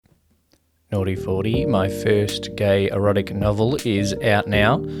Naughty 40, my first gay erotic novel, is out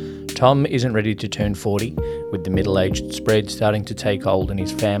now. Tom isn't ready to turn 40, with the middle-aged spread starting to take hold and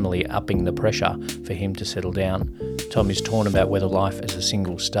his family upping the pressure for him to settle down. Tom is torn about whether life as a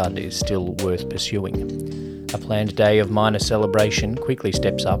single stud is still worth pursuing. A planned day of minor celebration quickly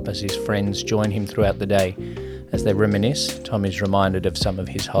steps up as his friends join him throughout the day. As they reminisce, Tom is reminded of some of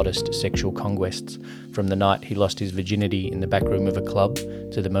his hottest sexual conquests, from the night he lost his virginity in the back room of a club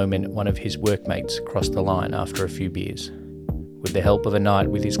to the moment one of his workmates crossed the line after a few beers. With the help of a night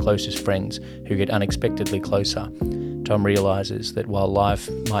with his closest friends, who get unexpectedly closer, Tom realises that while life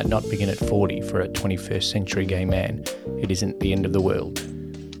might not begin at 40 for a 21st century gay man, it isn't the end of the world.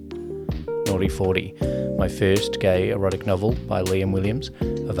 Naughty 40, my first gay erotic novel by Liam Williams,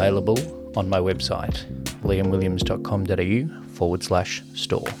 available on my website,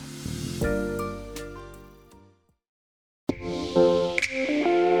 liamwilliams.com.au/store.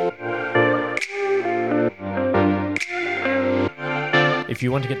 If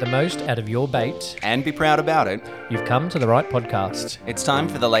you want to get the most out of your bait and be proud about it, you've come to the right podcast. It's time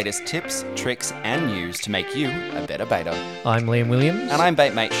for the latest tips, tricks, and news to make you a better baiter. I'm Liam Williams. And I'm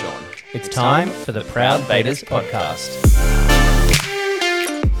Baitmate Sean. It's time for the Proud Baiters podcast.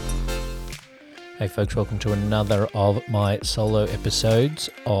 Hey folks, welcome to another of my solo episodes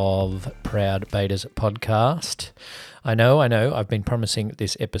of Proud Baiters podcast. I know, I've been promising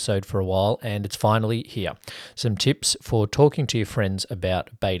this episode for a while and it's finally here. Some tips for talking to your friends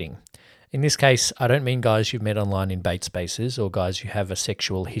about baiting. In this case, I don't mean guys you've met online in bait spaces or guys you have a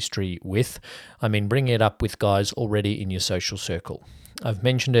sexual history with. I mean bringing it up with guys already in your social circle. I've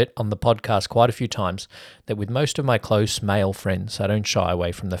mentioned it on the podcast quite a few times that with most of my close male friends, I don't shy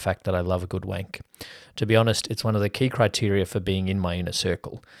away from the fact that I love a good wank. To be honest, it's one of the key criteria for being in my inner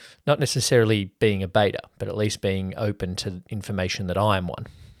circle. Not necessarily being a beta, but at least being open to information that I am one.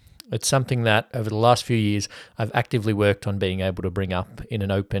 It's something that over the last few years, I've actively worked on being able to bring up in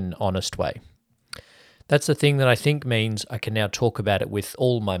an open, honest way. That's the thing that I think means I can now talk about it with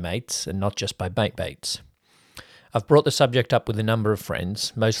all my mates and not just my baits. I've brought the subject up with a number of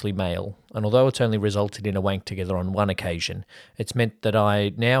friends, mostly male, and although it's only resulted in a wank together on one occasion, it's meant that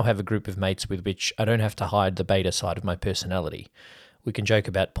I now have a group of mates with which I don't have to hide the beta side of my personality. We can joke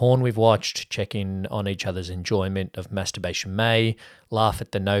about porn we've watched, check in on each other's enjoyment of Masturbation May, laugh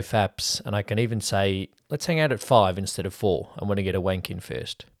at the nofaps, and I can even say, let's hang out at 5 instead of 4, I want to get a wank in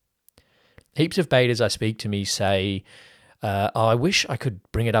first. Heaps of betas I speak to me say, I wish I could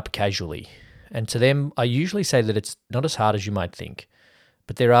bring it up casually. And to them, I usually say that it's not as hard as you might think,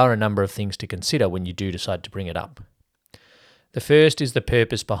 but there are a number of things to consider when you do decide to bring it up. The first is the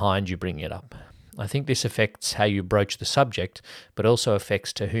purpose behind you bringing it up. I think this affects how you broach the subject, but also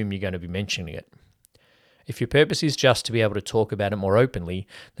affects to whom you're going to be mentioning it. If your purpose is just to be able to talk about it more openly,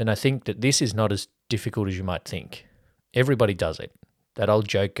 then I think that this is not as difficult as you might think. Everybody does it. That old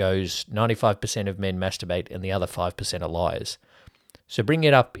joke goes, 95% of men masturbate and the other 5% are liars. So bringing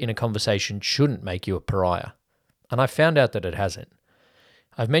it up in a conversation shouldn't make you a pariah. And I found out that it hasn't.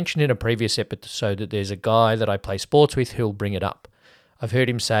 I've mentioned in a previous episode that there's a guy that I play sports with who'll bring it up. I've heard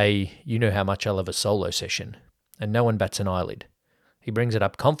him say, you know how much I love a solo session. And no one bats an eyelid. He brings it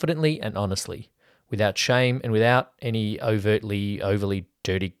up confidently and honestly, without shame and without any overly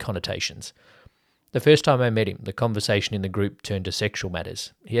dirty connotations. The first time I met him, the conversation in the group turned to sexual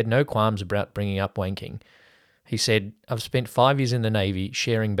matters. He had no qualms about bringing up wanking. He said, I've spent 5 years in the Navy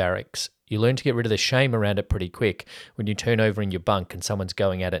sharing barracks. You learn to get rid of the shame around it pretty quick when you turn over in your bunk and someone's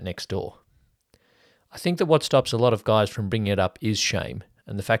going at it next door. I think that what stops a lot of guys from bringing it up is shame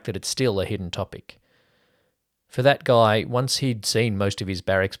and the fact that it's still a hidden topic. For that guy, once he'd seen most of his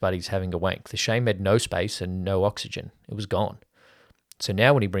barracks buddies having a wank, the shame had no space and no oxygen. It was gone. So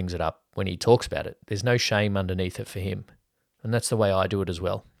now when he brings it up, when he talks about it, there's no shame underneath it for him. And that's the way I do it as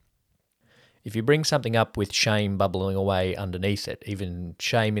well. If you bring something up with shame bubbling away underneath it, even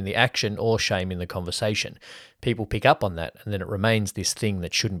shame in the action or shame in the conversation, people pick up on that and then it remains this thing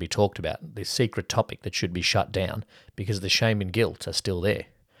that shouldn't be talked about, this secret topic that should be shut down because the shame and guilt are still there.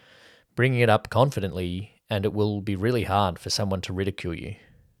 Bringing it up confidently and it will be really hard for someone to ridicule you.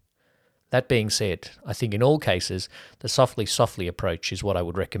 That being said, I think in all cases, the softly approach is what I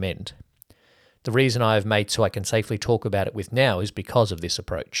would recommend. The reason I have mates who I can safely talk about it with now is because of this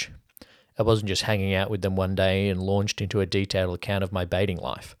approach. I wasn't just hanging out with them one day and launched into a detailed account of my baiting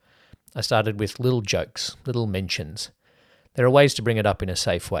life. I started with little jokes, little mentions. There are ways to bring it up in a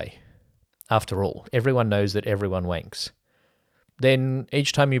safe way. After all, everyone knows that everyone wanks. Then,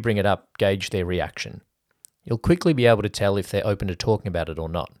 each time you bring it up, gauge their reaction. You'll quickly be able to tell if they're open to talking about it or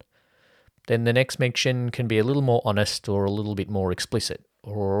not. Then the next mention can be a little more honest or a little bit more explicit,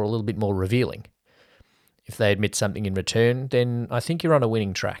 or a little bit more revealing. If they admit something in return, then I think you're on a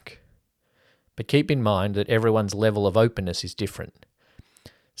winning track. But keep in mind that everyone's level of openness is different.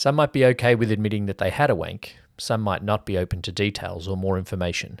 Some might be okay with admitting that they had a wank, some might not be open to details or more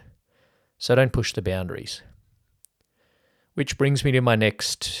information. So don't push the boundaries. Which brings me to my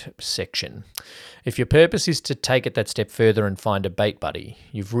next section. If your purpose is to take it that step further and find a bait buddy,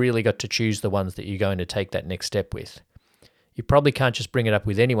 you've really got to choose the ones that you're going to take that next step with. You probably can't just bring it up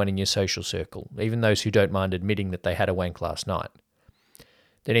with anyone in your social circle, even those who don't mind admitting that they had a wank last night.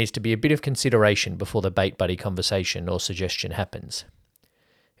 There needs to be a bit of consideration before the bait buddy conversation or suggestion happens.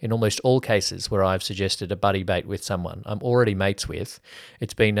 In almost all cases where I've suggested a buddy bait with someone I'm already mates with,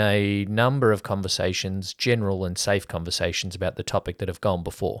 it's been a number of conversations, general and safe conversations about the topic that have gone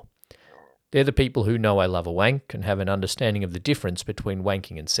before. They're the people who know I love a wank and have an understanding of the difference between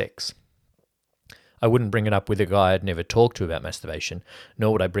wanking and sex. I wouldn't bring it up with a guy I'd never talked to about masturbation,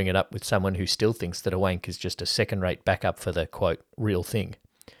 nor would I bring it up with someone who still thinks that a wank is just a second-rate backup for the, quote, real thing.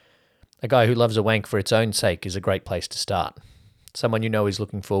 A guy who loves a wank for its own sake is a great place to start. Someone you know is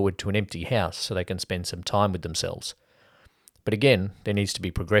looking forward to an empty house so they can spend some time with themselves. But again, there needs to be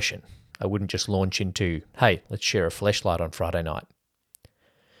progression. I wouldn't just launch into, hey, let's share a fleshlight on Friday night.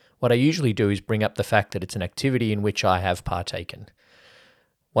 What I usually do is bring up the fact that it's an activity in which I have partaken.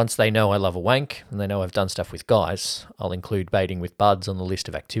 Once they know I love a wank and they know I've done stuff with guys, I'll include baiting with buds on the list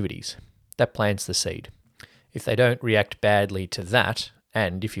of activities. That plants the seed. If they don't react badly to that,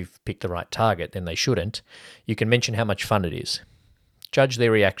 and if you've picked the right target, then they shouldn't, you can mention how much fun it is. Judge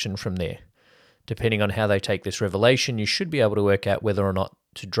their reaction from there. Depending on how they take this revelation, you should be able to work out whether or not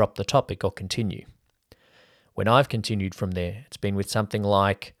to drop the topic or continue. When I've continued from there, it's been with something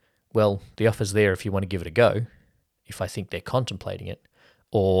like, well, the offer's there if you want to give it a go, if I think they're contemplating it,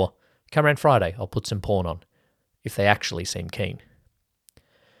 or come around Friday, I'll put some porn on, if they actually seem keen.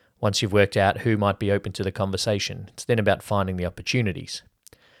 Once you've worked out who might be open to the conversation, it's then about finding the opportunities.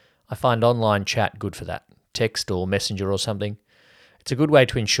 I find online chat good for that, text or messenger or something. It's a good way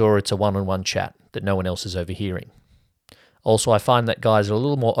to ensure it's a one-on-one chat that no one else is overhearing. Also, I find that guys are a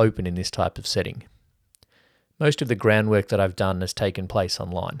little more open in this type of setting. Most of the groundwork that I've done has taken place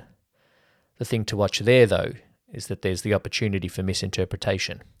online. The thing to watch there, though, is that there's the opportunity for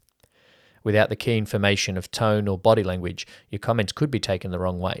misinterpretation. Without the key information of tone or body language, your comments could be taken the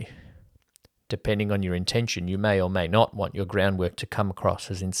wrong way. Depending on your intention, you may or may not want your groundwork to come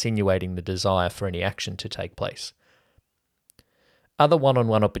across as insinuating the desire for any action to take place. Other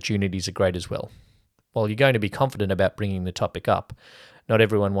one-on-one opportunities are great as well. While you're going to be confident about bringing the topic up, not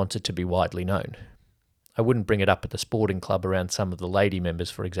everyone wants it to be widely known. I wouldn't bring it up at the sporting club around some of the lady members,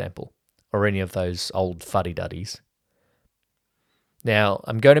 for example, or any of those old fuddy-duddies. Now,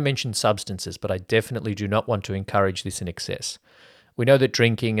 I'm going to mention substances, but I definitely do not want to encourage this in excess. We know that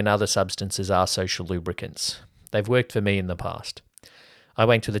drinking and other substances are social lubricants. They've worked for me in the past. I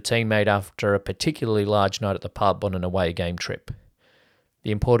went with a teammate after a particularly large night at the pub on an away game trip.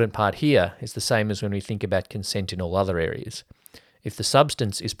 The important part here is the same as when we think about consent in all other areas. If the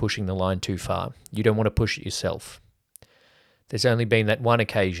substance is pushing the line too far, you don't want to push it yourself. There's only been that one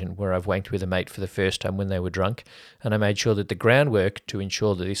occasion where I've wanked with a mate for the first time when they were drunk, and I made sure that the groundwork to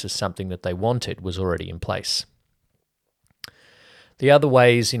ensure that this is something that they wanted was already in place. The other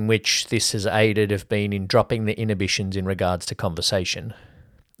ways in which this has aided have been in dropping the inhibitions in regards to conversation.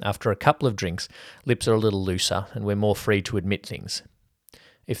 After a couple of drinks, lips are a little looser and we're more free to admit things.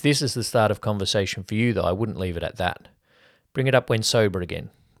 If this is the start of conversation for you, though, I wouldn't leave it at that. Bring it up when sober again,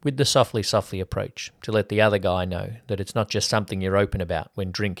 with the softly approach, to let the other guy know that it's not just something you're open about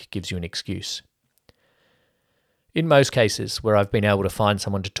when drink gives you an excuse. In most cases where I've been able to find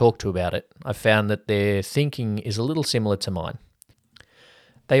someone to talk to about it, I've found that their thinking is a little similar to mine.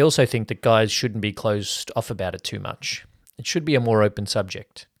 They also think that guys shouldn't be closed off about it too much. It should be a more open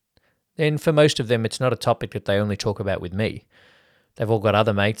subject. Then for most of them, it's not a topic that they only talk about with me. They've all got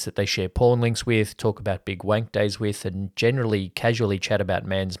other mates that they share porn links with, talk about big wank days with, and generally casually chat about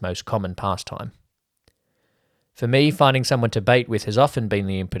man's most common pastime. For me, finding someone to bait with has often been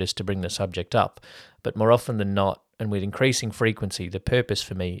the impetus to bring the subject up, but more often than not, and with increasing frequency, the purpose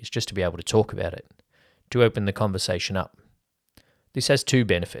for me is just to be able to talk about it, to open the conversation up. This has two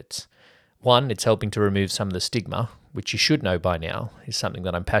benefits. One, it's helping to remove some of the stigma, which you should know by now is something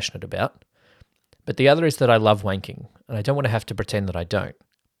that I'm passionate about. But the other is that I love wanking, and I don't want to have to pretend that I don't.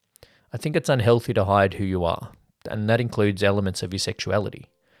 I think it's unhealthy to hide who you are, and that includes elements of your sexuality.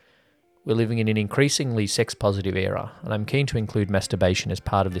 We're living in an increasingly sex-positive era, and I'm keen to include masturbation as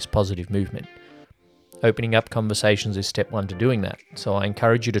part of this positive movement. Opening up conversations is step one to doing that, so I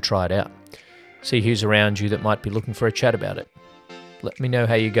encourage you to try it out. See who's around you that might be looking for a chat about it. let me know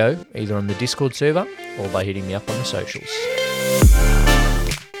how you go, either on the Discord server or by hitting me up on the socials.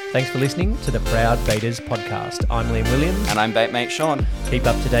 Thanks for listening to the Proud Baiters podcast. I'm Liam Williams. And I'm Bait Mate Sean. Keep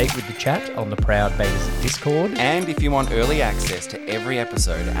up to date with the chat on the Proud Baiters Discord. And if you want early access to every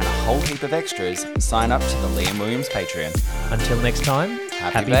episode and a whole heap of extras, sign up to the Liam Williams Patreon. Until next time,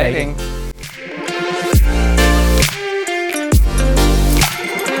 Happy baiting.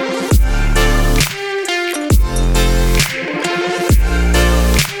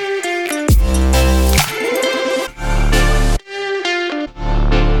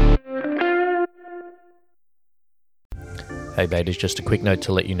 Hey Baiters, just a quick note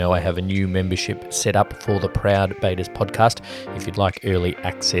to let you know I have a new membership set up for the Proud Baiters podcast. If you'd like early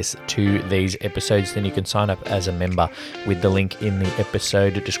access to these episodes, then you can sign up as a member with the link in the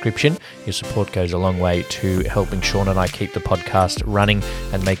episode description. Your support goes a long way to helping Sean and I keep the podcast running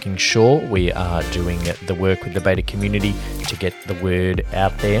and making sure we are doing the work with the beta community to get the word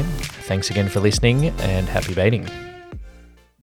out there. Thanks again for listening and happy baiting.